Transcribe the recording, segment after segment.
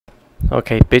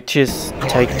Okay, bitches,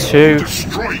 take two.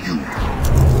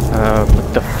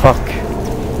 What the fuck?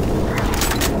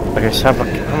 Okay, so how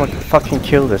am I gonna fucking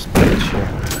kill this bitch here?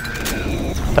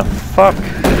 The fuck?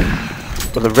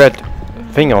 Well, the red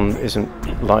thing on isn't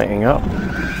lighting up.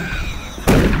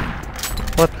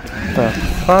 What the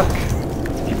fuck?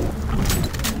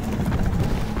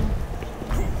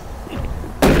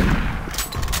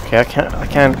 Okay, I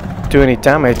can't do any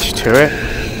damage to it.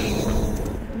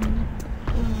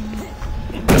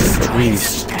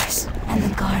 These. And the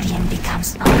Guardian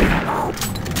becomes honorable.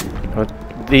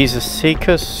 What, these are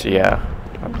Seekers? Yeah.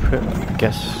 I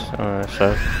guess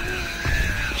so.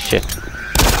 Shit.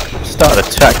 Started to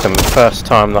attack them the first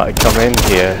time that I come in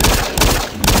here.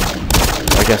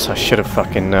 I guess I should have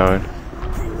fucking known.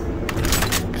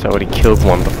 Because I already killed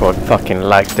one before I fucking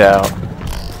lagged out.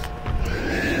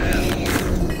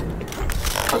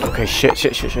 Okay, shit.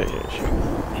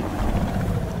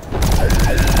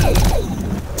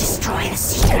 Destroy the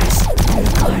Seekers, and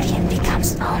the Guardian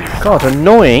becomes honorable. God,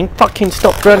 annoying! Fucking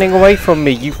stop running away from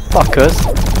me, you fuckers!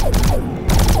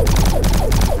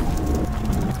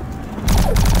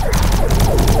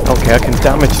 Okay, I can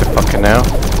damage the fucker now.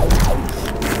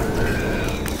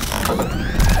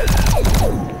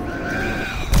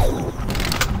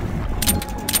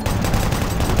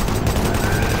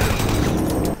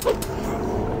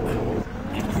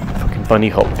 Fucking bunny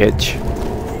hop bitch.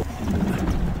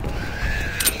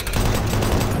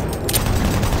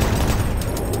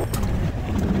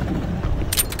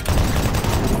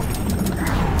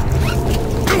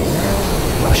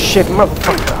 Oh shit,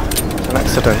 motherfucker! It's an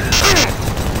accident.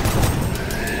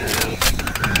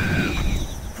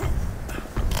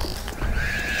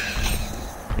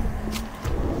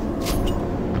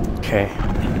 Okay.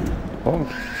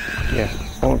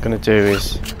 What I'm gonna do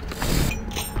is...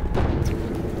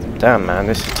 Damn man,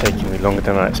 this is taking me longer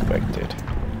than I expected.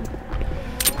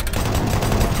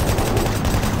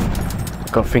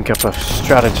 I've got to think up a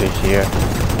strategy here.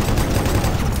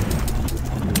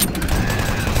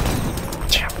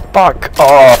 Fuck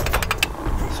off!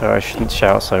 Sorry, I shouldn't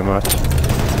shout so much.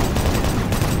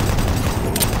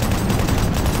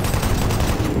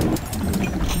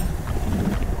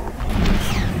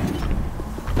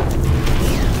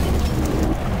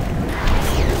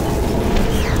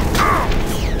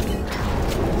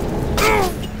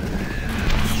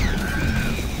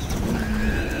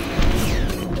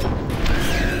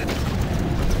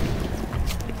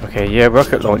 Okay, yeah,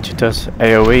 rocket launcher does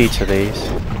AoE to these.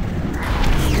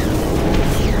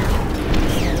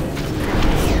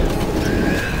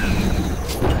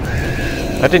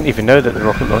 I didn't even know that the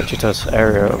rocket launcher does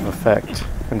area of effect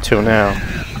until now.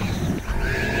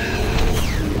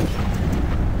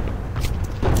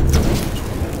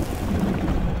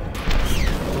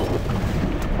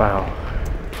 Wow.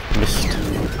 Missed.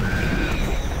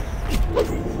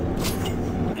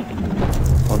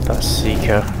 Want that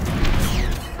Seeker.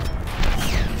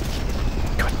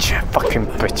 Gotcha, fucking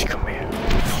bitch, come here.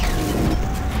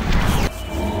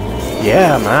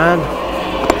 Yeah, man.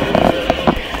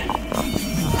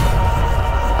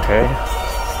 Okay.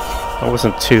 That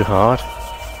wasn't too hard.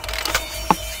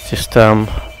 Just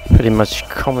pretty much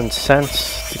common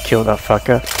sense to kill that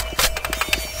fucker.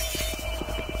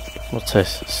 What's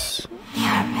this? We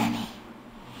are many.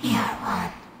 We are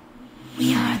one.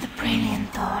 We are the Brilliant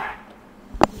Thor.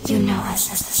 You know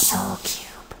us as the Soul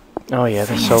Cube. Oh yeah,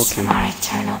 the Free Soul us from Cube. our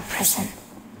eternal prison,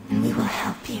 and we will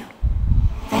help you.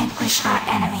 Vanquish our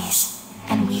enemies,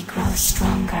 and we grow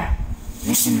stronger.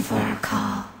 Listen for our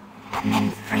call, and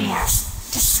then free us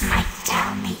to smite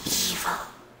down the evil.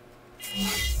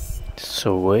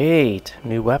 Sweet,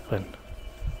 new weapon.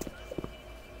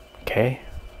 Okay.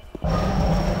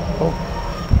 Oh,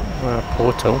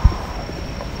 portal.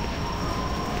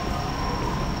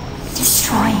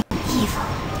 Destroying evil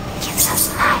gives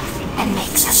us life and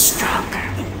makes us stronger.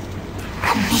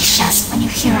 Unleash us when you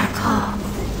hear our call.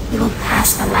 We will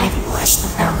pass the life force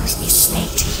of those we slay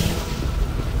to you.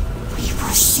 We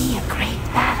foresee a great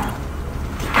battle.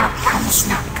 The outcome is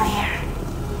not clear.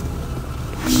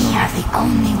 We are the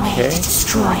only way to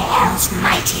destroy Hell's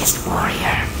mightiest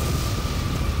warrior.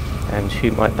 And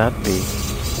who might that be?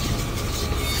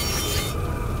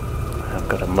 I've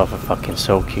got a motherfucking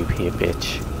Soul Cube here,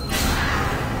 bitch.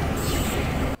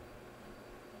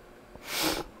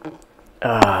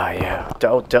 Ah, yeah.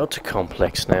 Delta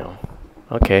Complex now.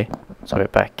 Okay. So we're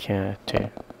back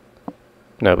to...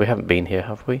 No, we haven't been here,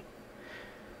 have we?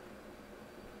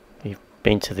 We've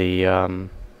been to the,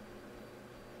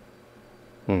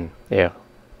 yeah.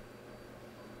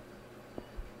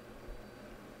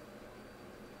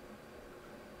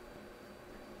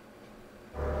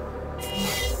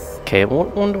 Okay, I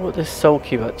wonder what this soul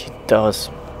cube actually does.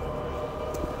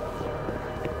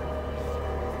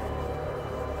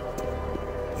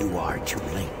 You are too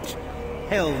late.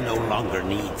 Hell no longer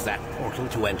needs that portal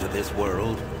to enter this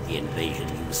world. The invasion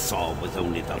you saw was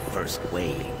only the first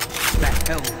wave. The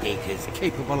Hell Gate is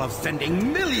capable of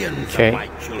sending millions of my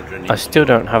children. I still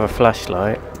don't have a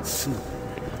flashlight. Soon,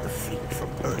 the fleet from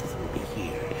Earth will be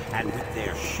here, and with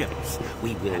their ships,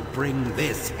 we will bring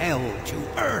this hell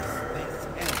to Earth.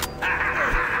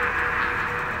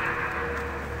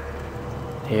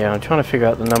 Yeah, I'm trying to figure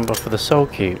out the number for the soul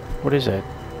cube. What is it?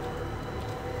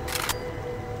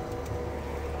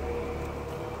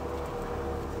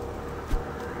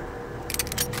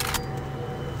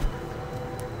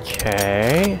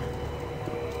 Okay.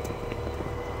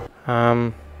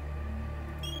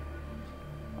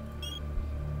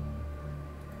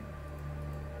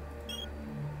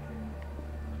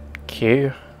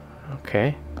 Q.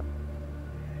 Okay.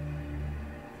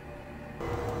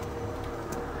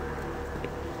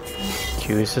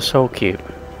 Q is the soul cube.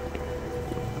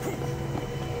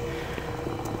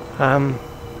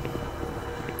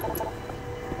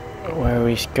 Where are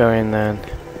we going then?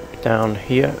 Down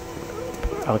here?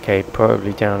 Okay,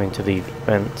 probably down into the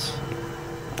vents.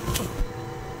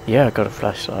 Yeah, I got a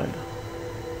flashlight.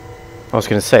 I was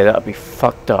gonna say that'd be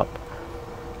fucked up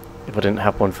if I didn't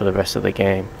have one for the rest of the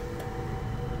game.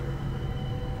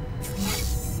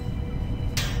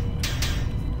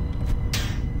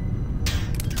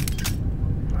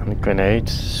 And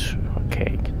grenades.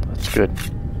 Okay, that's good.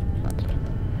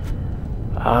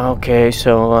 Okay,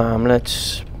 so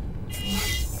let's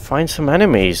find some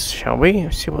enemies, shall we?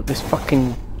 See what this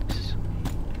fucking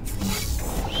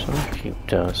soul cube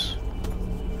does.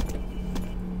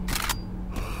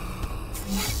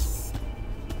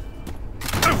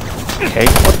 Okay,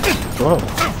 what? Whoa.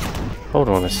 Hold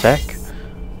on a sec.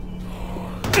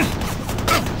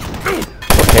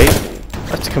 Okay,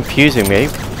 that's confusing me.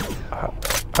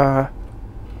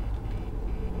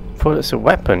 Thought it's a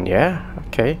weapon, yeah?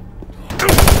 Okay.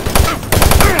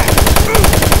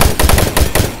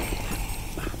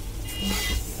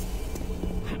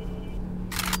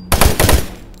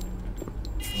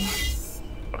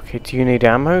 Okay, do you need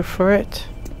ammo for it?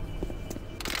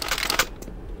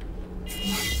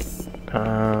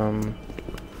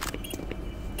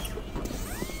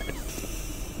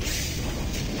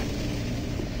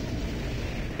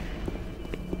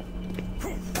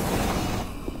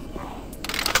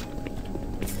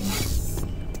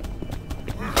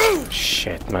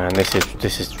 Shit, man, this is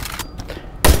this is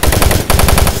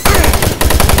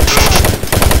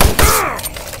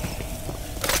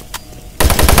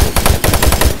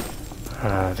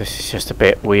just a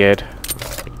bit weird.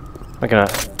 I'm gonna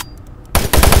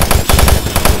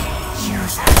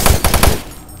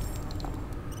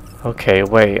okay,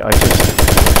 wait, I just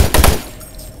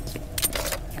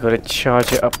you gotta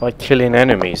charge it up by killing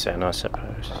enemies then, I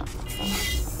suppose.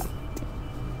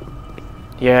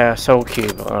 Yeah, soul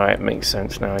cube. Alright, makes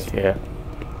sense now, yeah.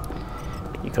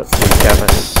 You got to gather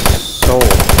soul.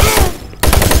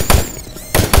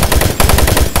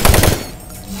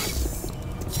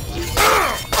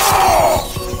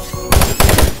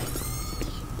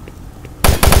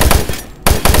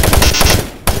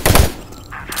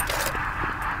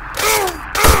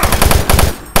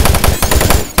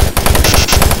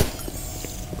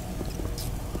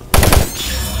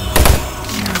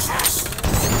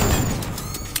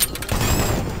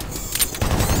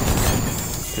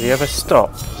 Did he ever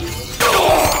stop?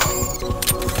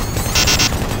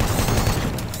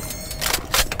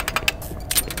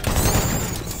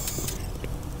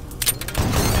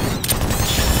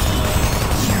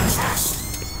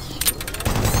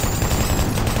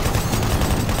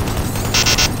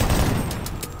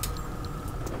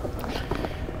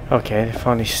 Okay, they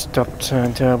finally stopped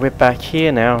and we're back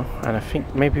here now, and I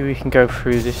think maybe we can go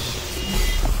through this.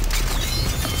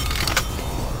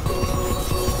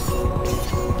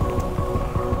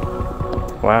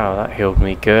 Wow, that healed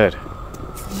me good.